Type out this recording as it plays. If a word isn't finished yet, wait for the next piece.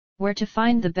Where to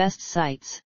find the best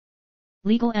sites.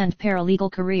 Legal and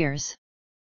paralegal careers.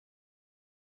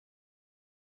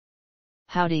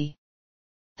 Howdy.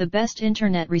 The best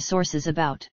internet resources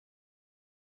about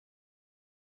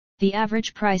the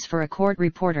average price for a court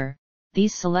reporter.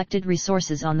 These selected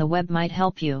resources on the web might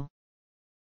help you.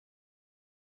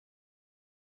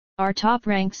 Our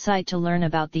top-ranked site to learn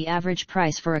about the average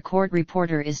price for a court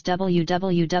reporter is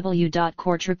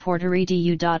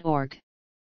www.courtreporteredu.org.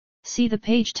 See the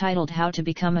page titled How to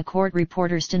Become a Court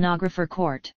Reporter Stenographer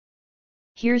Court.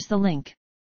 Here's the link.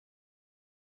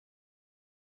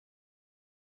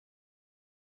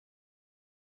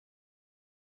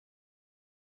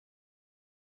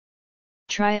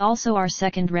 Try also our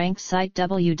second-ranked site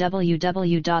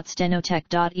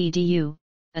www.stenotech.edu,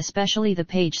 especially the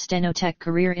page Stenotech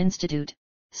Career Institute,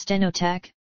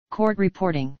 Stenotech, Court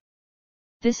Reporting.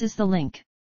 This is the link.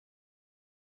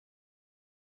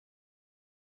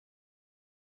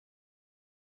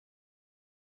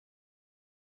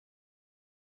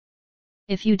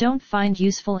 If you don't find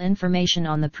useful information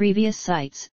on the previous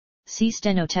sites, see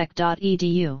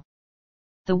stenotech.edu.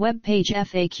 The web page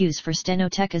FAQs for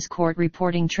Stenotech's Court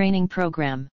Reporting Training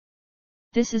Program.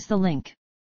 This is the link.